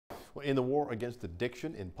Well, in the war against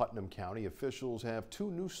addiction in Putnam County, officials have two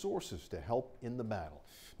new sources to help in the battle.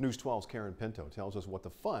 News 12's Karen Pinto tells us what the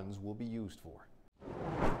funds will be used for.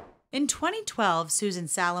 In 2012, Susan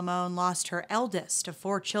Salamone lost her eldest of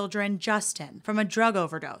 4 children, Justin, from a drug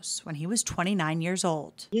overdose when he was 29 years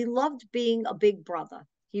old. He loved being a big brother.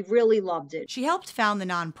 He really loved it. She helped found the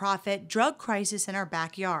nonprofit Drug Crisis in Our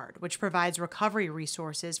Backyard, which provides recovery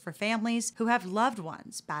resources for families who have loved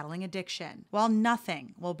ones battling addiction. While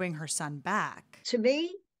nothing will bring her son back. To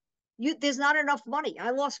me, there's not enough money.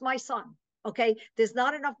 I lost my son, okay? There's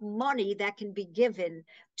not enough money that can be given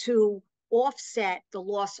to offset the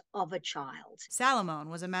loss of a child. Salamone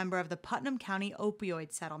was a member of the Putnam County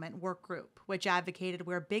Opioid Settlement Work Group, which advocated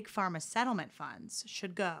where big pharma settlement funds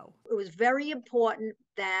should go. It was very important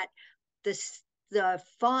that the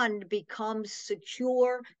fund becomes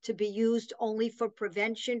secure to be used only for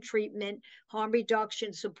prevention, treatment, harm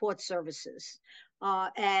reduction, support services.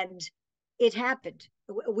 And it happened.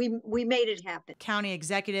 We made it happen. County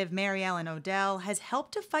Executive Mary Ellen Odell has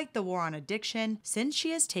helped to fight the war on addiction since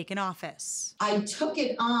she has taken office. I took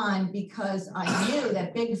it on because I knew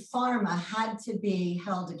that Big Pharma had to be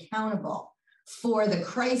held accountable for the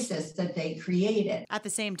crisis that they created. At the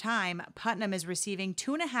same time, Putnam is receiving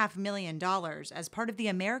 $2.5 million as part of the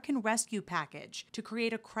American Rescue Package to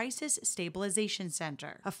create a crisis stabilization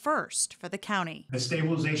center, a first for the county. The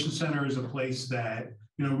stabilization center is a place that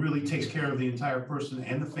really takes care of the entire person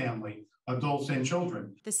and the family, adults and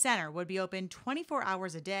children. The center would be open 24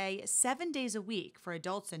 hours a day, 7 days a week for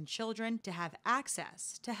adults and children to have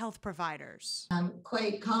access to health providers. I'm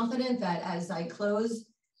quite confident that as I close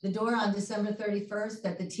the door on December 31st,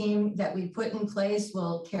 that the team that we put in place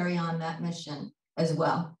will carry on that mission as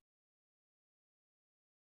well.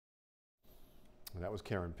 And that was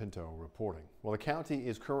Karen Pinto reporting. Well, the county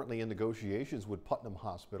is currently in negotiations with Putnam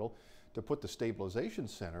Hospital to put the stabilization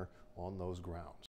center on those grounds.